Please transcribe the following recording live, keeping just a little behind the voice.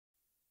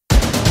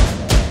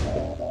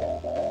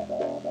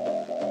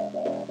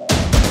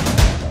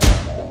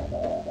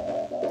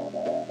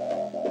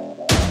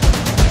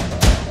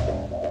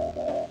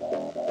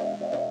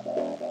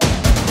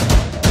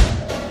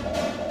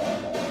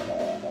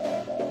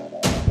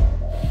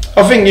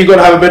I think you've got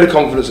to have a bit of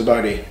confidence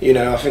about it. You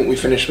know, I think we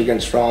finished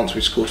against France,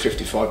 we scored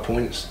 55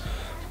 points.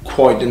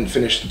 Quite didn't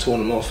finish the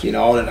tournament off. You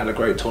know, Ireland had a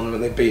great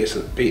tournament. They beat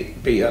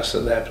us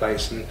at their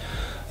place, and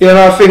you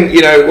know, I think,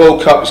 you know,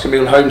 World Cup is going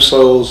to be on home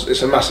soils.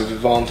 It's a massive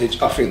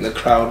advantage. I think the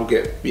crowd will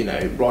get, you know,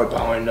 right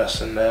behind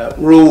us, and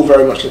we're all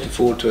very much looking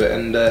forward to it.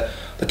 And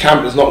the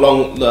camp is not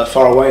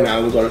far away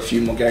now. We've got a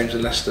few more games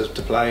in Leicester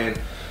to play, and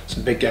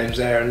some big games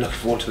there, and looking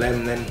forward to them.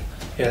 And then,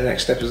 yeah, the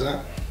next step is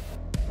that.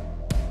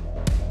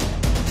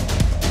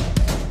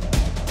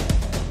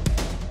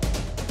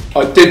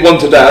 I did one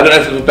today. I don't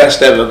know if it was the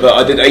best ever, but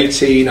I did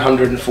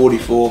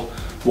 1,844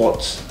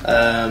 watts.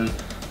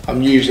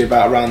 I'm usually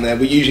about around there.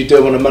 We usually do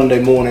them on a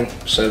Monday morning,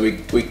 so we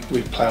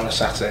play on a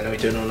Saturday and then we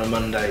do it on a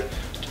Monday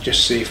to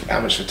just see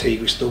how much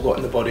fatigue we've still got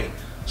in the body.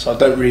 So I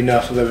don't really know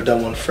if I've ever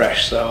done one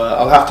fresh, so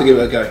I'll have to give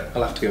it a go.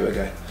 I'll have to give it a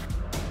go.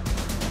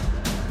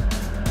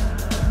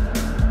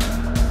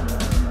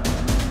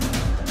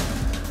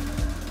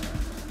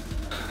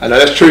 I know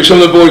that's true.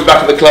 Some of the boys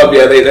back at the club,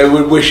 yeah, they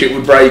would wish it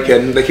would break,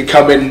 and they could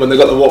come in when they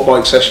got the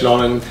Wattbike session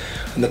on,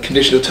 and the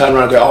conditioner would turn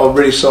around and go, "Oh, I'm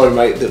really sorry,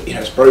 mate, that, you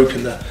know, it's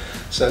broken."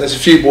 So there's a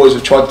few boys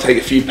who've tried to take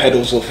a few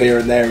pedals off here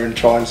and there and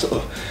try and sort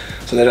of,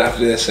 so they don't have to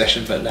do their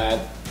session. But nah,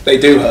 they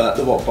do hurt,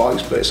 the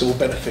Wattbikes, but it's all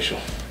beneficial.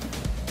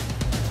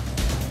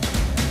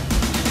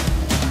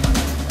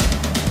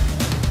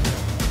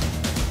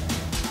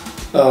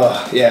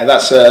 Oh yeah,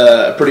 that's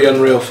a pretty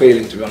unreal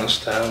feeling, to be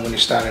honest, when you're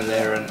standing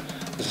there and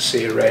there's a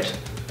sea of red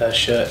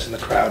shirts in the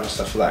crowd and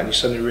stuff like that, and you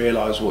suddenly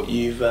realise what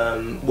you've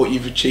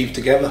achieved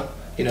together.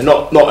 You know,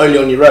 not only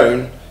on your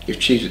own, you've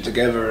achieved it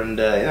together, and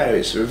you know,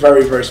 it's a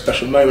very, very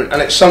special moment,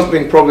 and it's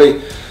something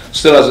probably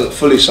still hasn't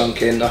fully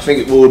sunk in. I think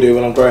it will do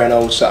when I'm growing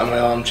old, sat in my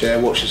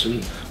armchair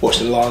watching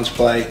the Lions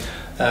play,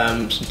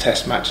 some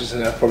test matches,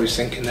 and I'll probably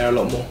sink in there a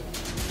lot more.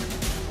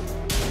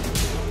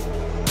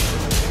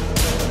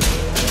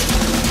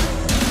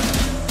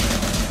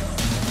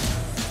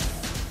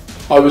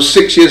 I was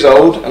 6 years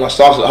old and I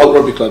started at Holt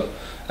Rugby Club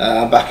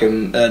back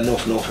in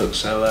North Norfolk.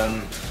 So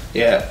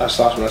yeah, I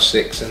started when I was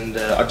 6, and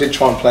I did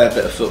try and play a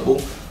bit of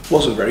football.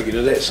 Wasn't very good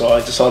at it, so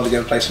I decided to go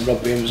and play some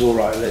rugby and was all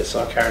right at it.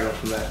 So I carried on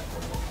from there.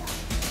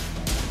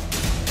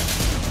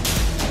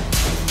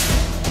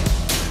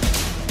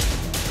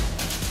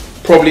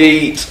 Probably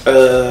eat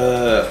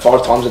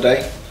 5 times a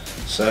day.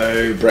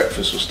 So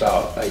breakfast will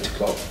start at 8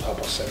 o'clock,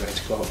 7:30, 8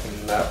 o'clock,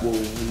 and that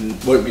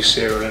won't be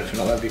cereal or anything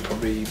like that. It'll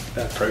be probably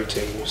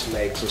protein or some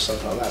eggs or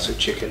something like that. So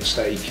chicken,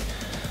 steak,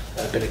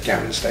 a bit of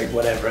gammon steak,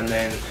 whatever, and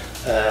then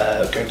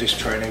go and do some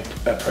training,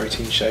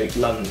 protein shake,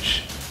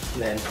 lunch,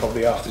 and then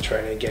probably after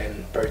training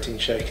again, protein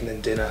shake, and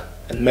then dinner,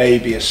 and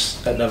maybe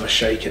another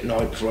shake at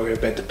night before I go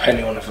to bed,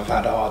 depending on if I've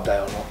had a hard day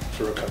or not,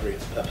 for recovery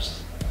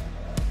purposes.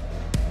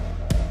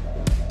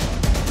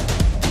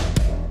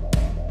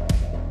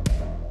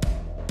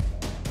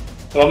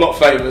 Well, I'm not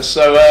famous,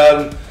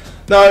 so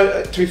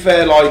no. To be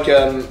fair, like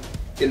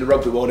in the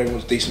rugby world,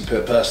 everyone's a decent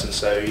person.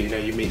 So you know,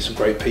 you meet some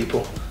great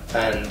people,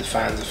 and the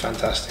fans are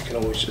fantastic and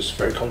always just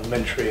very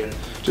complimentary. And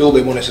all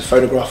they want is a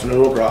photograph and an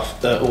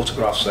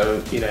autograph.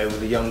 So you know, with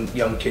the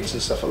young kids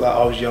and stuff like that.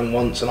 I was young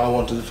once, and I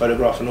wanted a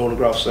photograph and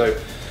autograph. So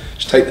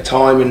just take the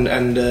time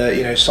and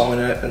you know, sign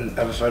it and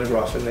have a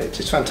photograph, and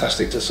it's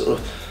fantastic to sort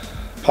of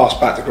pass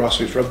back to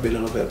grassroots rugby a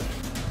little bit.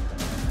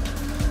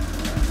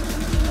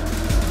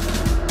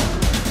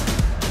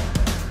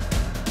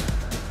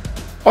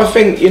 I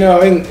think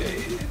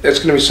there's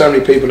going to be so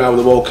many people now with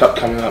the World Cup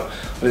coming up. I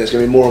think there's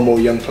going to be more and more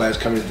young players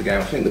coming into the game.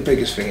 I think the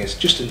biggest thing is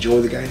just enjoy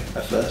the game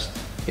at first.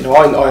 You know,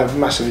 I have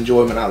massive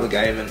enjoyment out of the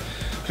game, and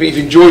I think if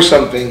you enjoy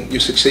something,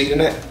 you succeed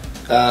in it.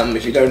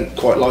 If you don't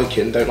quite like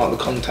it and don't like the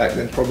contact,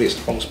 then probably it's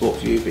the wrong sport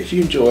for you. But if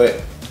you enjoy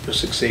it, you'll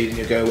succeed and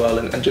you'll go well,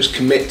 and just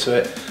commit to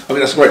it. I mean,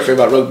 that's the great thing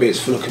about rugby, it's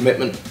full of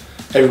commitment.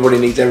 Everybody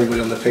needs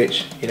everybody on the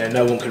pitch. You know,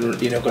 no one can, got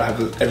to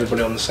have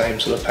everybody on the same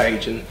sort of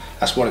page, and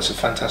that's why it's a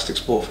fantastic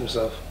sport for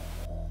himself.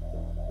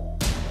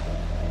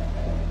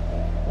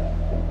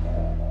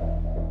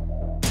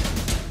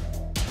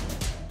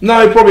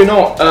 No, probably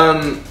not.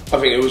 I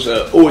think it was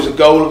always a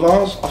goal of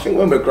ours. I think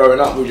when we were growing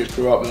up, we just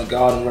grew up in the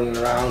garden running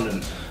around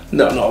and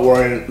not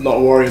worrying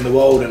the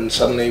world, and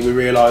suddenly we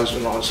realised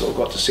when I sort of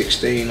got to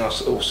 16, I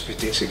was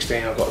 15,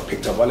 16, I got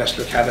picked up by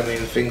Leicester Academy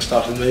and things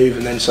started to move,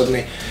 and then suddenly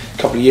a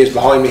couple of years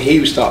behind me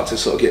he was starting to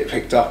sort of get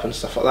picked up and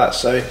stuff like that.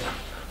 So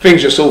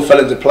things just all fell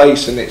into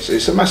place, and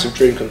it's a massive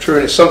dream come true,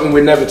 and it's something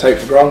we never take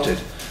for granted.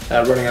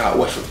 Running out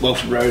of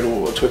Welford Road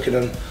or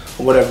Twickenham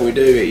or whatever we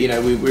do, you know,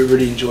 we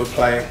really enjoy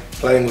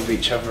playing with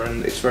each other,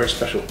 and it's very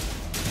special.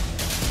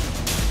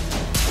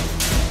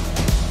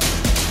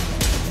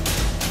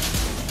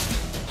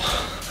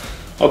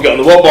 I'll get on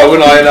the Wattbike,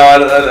 wouldn't I? And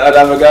I'd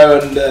have a go,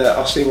 and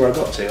I'll see where I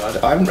got to.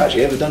 I haven't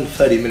actually ever done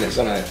 30 minutes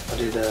on it. I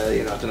did,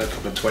 I've done a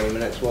couple of 20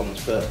 minutes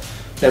once, but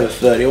never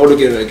 30. I want to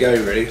give it a go,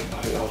 really.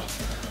 I think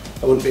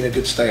I wouldn't be in a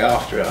good state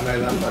after it, I know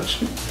that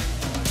much.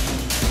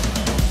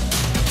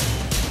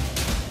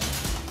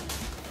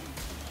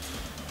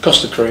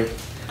 Custard cream,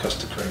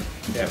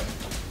 yeah.